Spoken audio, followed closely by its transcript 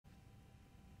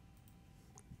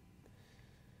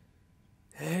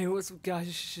Hey, what's up guys,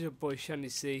 it's your boy Shandy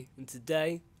C, and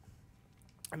today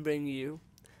I'm bringing you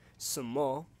some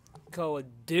more Call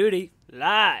of Duty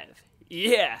Live.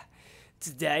 Yeah!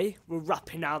 Today we're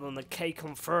rapping out on the K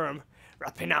Confirm,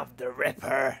 rapping out the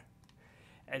Ripper.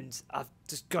 And I've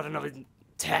just got another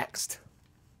text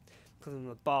from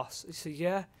the boss. He said,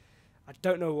 yeah, I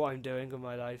don't know what I'm doing in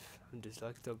my life. I'm just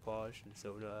like so posh and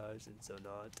so nice and so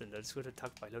not. And I just got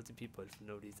attacked by loads of people for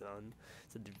no reason.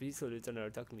 So the beast will return and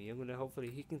attack me. I'm gonna hopefully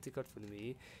he can take out for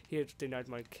me. Here to deny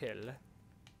my kill.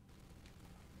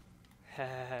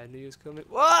 Haha, knew he was coming.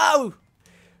 Whoa!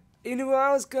 He knew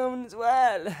I was coming as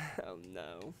well. Oh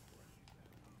no.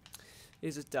 He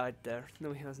just died there.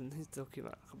 No, he hasn't. He's talking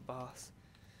about like a boss.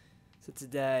 So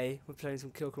today we're playing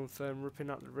some Kill Confirm, ripping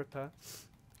out the Ripper.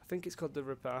 I think it's called the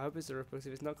Ripper. I hope it's the Ripper, because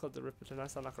if it's not called the Ripper, then I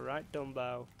sound like a right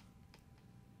dumbo.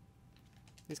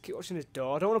 Just keep watching his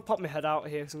door. I don't want to pop my head out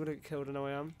here, because I'm going to get killed, I know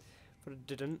I am. But I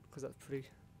didn't, because that's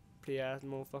pretty ass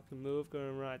motherfucking move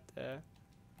going right there.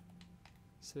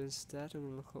 So instead, I'm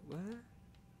going to look up there.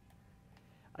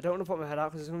 I don't want to pop my head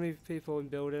out, because there's going to be people in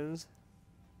buildings.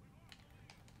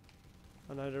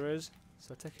 I know there is, so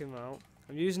I'll take him out.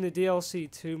 I'm using the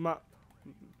DLC 2 map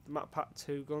pack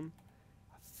 2 gun.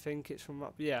 I think it's from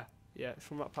map, yeah, it's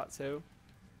from map pack 2.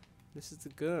 This is the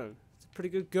gun. It's a pretty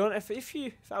good gun. If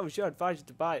I was you, I'd advise you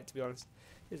to buy it. To be honest,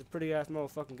 it's a pretty ass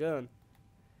motherfucking gun.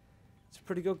 It's a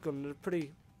pretty good gun.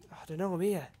 I don't know. I'm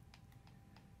here.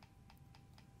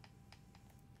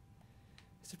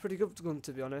 It's a pretty good gun,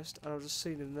 to be honest. And I've just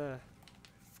seen him there,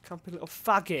 camping little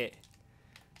faggot.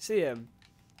 See him.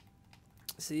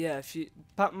 So yeah, if you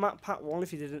map pack 1,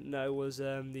 if you didn't know, was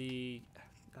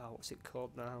what's it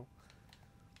called now?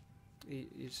 You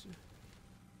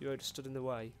already stood in the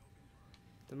way.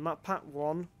 The map pack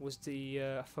 1 was the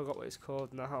I forgot what it's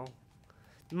called now.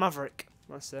 The Maverick.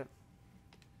 That's it.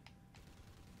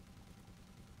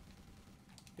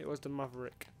 It was the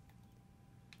Maverick.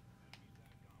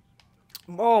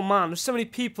 Oh man, there's so many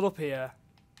people up here.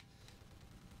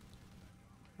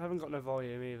 I haven't got no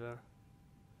volume either.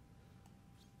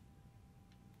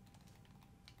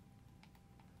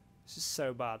 This is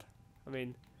so bad. I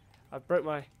mean, I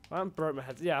haven't broke my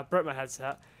head. Yeah, I broke my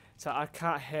headset, so I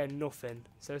can't hear nothing.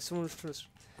 So if someone's trying to.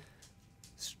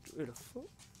 Who the fuck?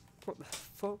 What the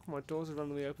fuck? My doors are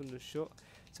randomly open and shut.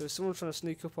 So if someone's trying to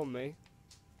sneak up on me,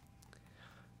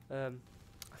 I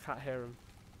can't hear him.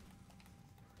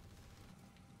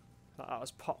 That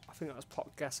was Pop. I think that was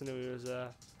Pop guessing who he was. I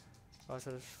just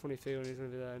had a funny feeling he was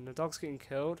going to be there. And the dog's getting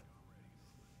killed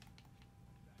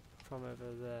from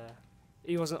over there.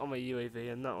 He wasn't on my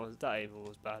UAV, and that even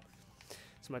was bad.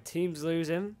 So my team's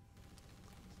losing.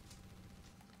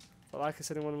 But like I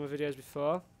said in one of my videos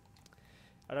before,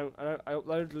 I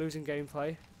upload losing gameplay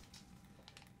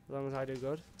as long as I do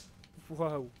good.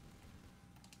 Whoa.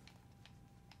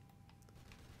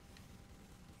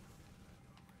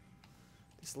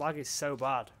 This lag is so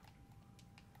bad.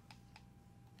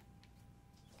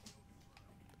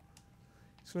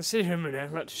 Just gonna sit here a minute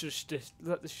and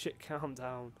let this shit calm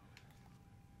down.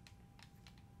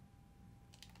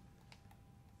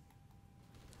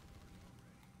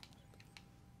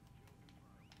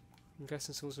 I'm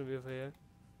guessing someone's gonna be over here.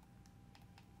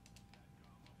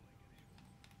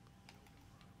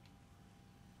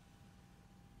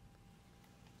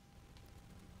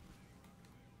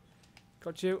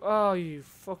 Got you. Oh, you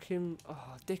fucking.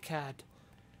 Oh, dickhead.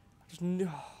 I knew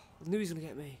he was gonna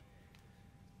get me.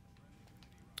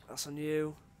 That's on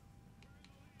you.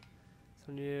 That's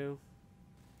on you.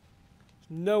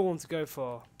 There's no one to go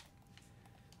for.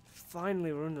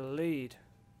 Finally, we're in the lead.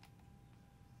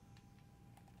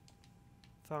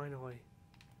 Finally.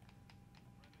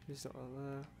 He's not on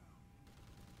there.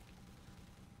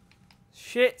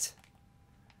 Shit!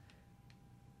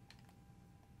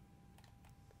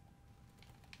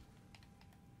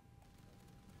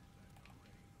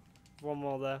 One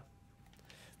more there.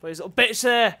 But his little bitch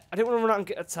there! I didn't want to run out and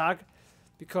get a tag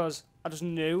because I just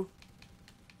knew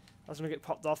I was going to get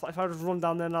popped off. Like if I just run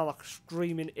down there now like a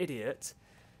screaming idiot,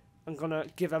 I'm going to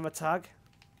give him a tag.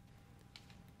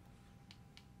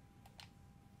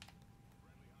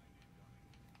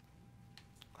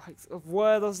 Like,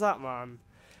 where does that, man?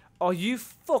 Are you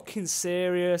fucking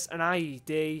serious? An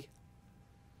IED?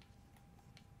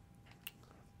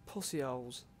 Pussy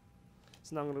holes.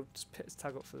 So now I'm gonna just pit his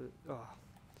tag up for the. Oh.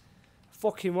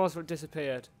 Fucking was, but it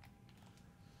disappeared.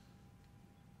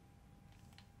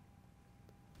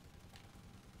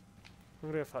 I'm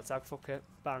gonna go for that tag, fuck it.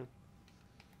 Bang.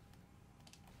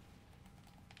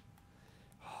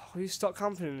 Oh, will you stop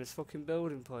camping in this fucking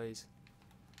building, please?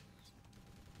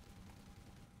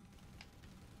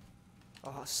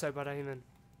 Oh, that's so bad aiming.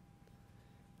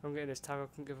 I'm getting this tag, I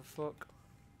couldn't give a fuck.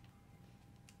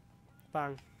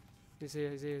 Bang. He's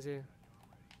here, he's here, he's here.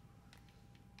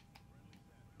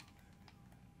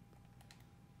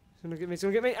 He's gonna get me, he's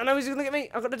gonna get me. I know he's gonna get me.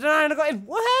 I got the deny and I got him.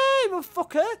 Wahey,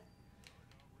 motherfucker!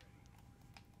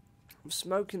 I'm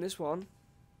smoking this one.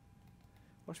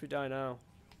 Watch me die now.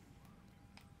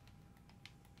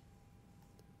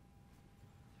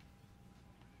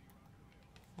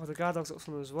 Oh, the guard dog's got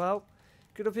something as well.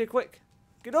 Get up here quick.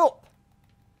 Get up!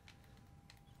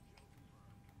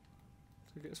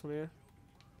 So get this one here.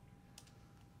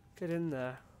 Get in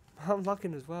there. I'm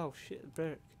lagging as well. Shit, the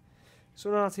brick.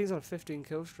 So our team's on a 15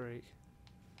 kill streak.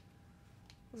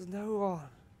 There's no one.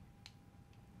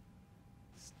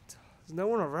 There's no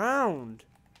one around.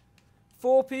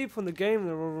 4 people in the game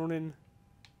that are running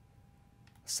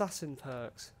assassin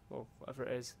perks. Or whatever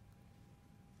it is.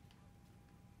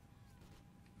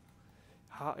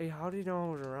 How do you know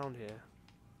I was around here?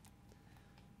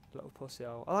 Little pussy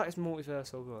owl. I like this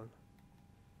multiversal gun.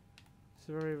 It's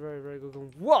a very, very, very good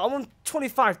gun. What? I'm on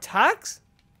 25 tags?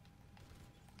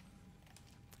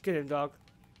 Get him, dog.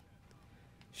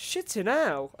 Shitting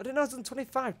out. I didn't know I was on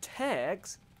 25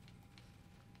 tags.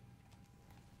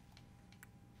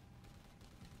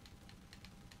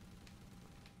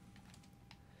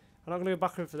 I'm not going to go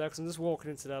back over there because I'm just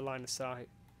walking into their line of sight.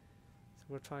 So I'm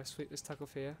going to try and sweep this tag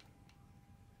off here.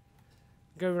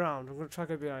 Go round. I'm going to try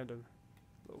to go behind them.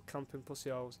 Little camping pussy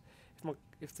holes.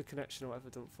 If the connection or whatever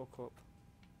don't fuck up.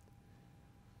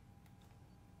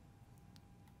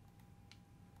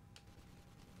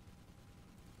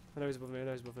 I know he's above me, I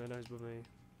know he's above me, I know he's above me.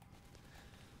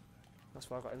 That's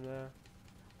why I got him there.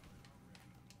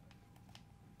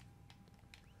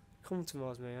 Come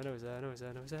towards me, I know he's there, I know he's there,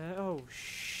 I know he's there. Oh,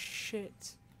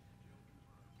 shit.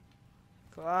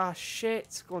 Ah,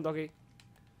 shit. Go on, doggy.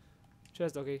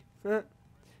 Cheers, doggy. You're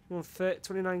on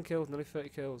 29 kills, nearly 30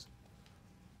 kills.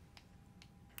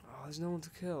 Oh, there's no one to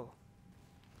kill.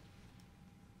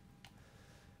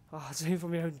 Oh, it's even for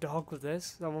my own dog with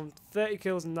this. I'm on 30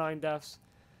 kills and 9 deaths.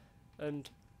 And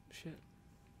shit.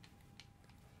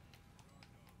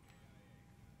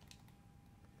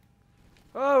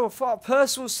 Oh, I thought a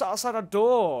person was sat outside a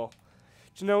door.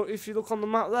 Do you know, if you look on the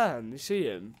map there and you see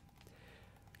him?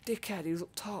 Dickhead, he was up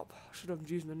top. I should have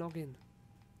used my noggin.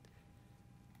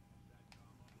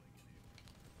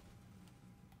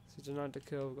 So denied the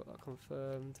kill, we've got that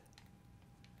confirmed.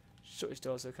 Shut his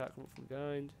door so he can't come up from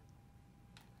behind.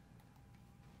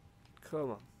 Come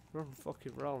on, we're on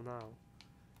fucking roll now.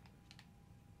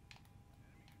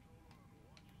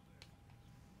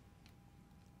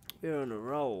 We're on a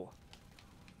roll.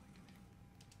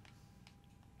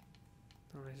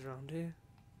 Oh, he's around here.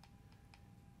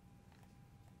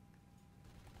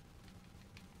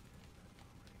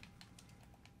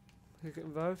 You got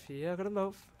them both? Yeah, I got them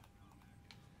both.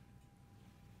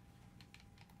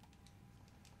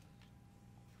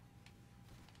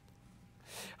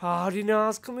 How do you know I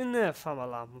was coming there, fam?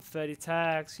 I'm 30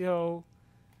 tags, yo.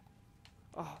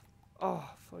 Oh, I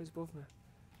thought he was above me.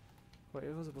 Wait,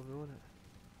 it was above me, wasn't it?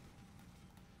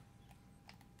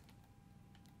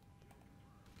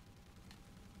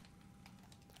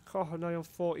 Oh, now you're on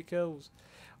 40 kills.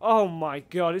 Oh my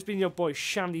god, it's been your boy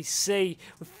Shandy C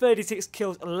with 36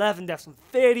 kills, 11 deaths, and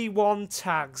 31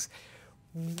 tags.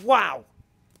 Wow!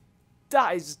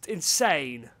 That is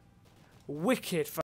insane. Wicked.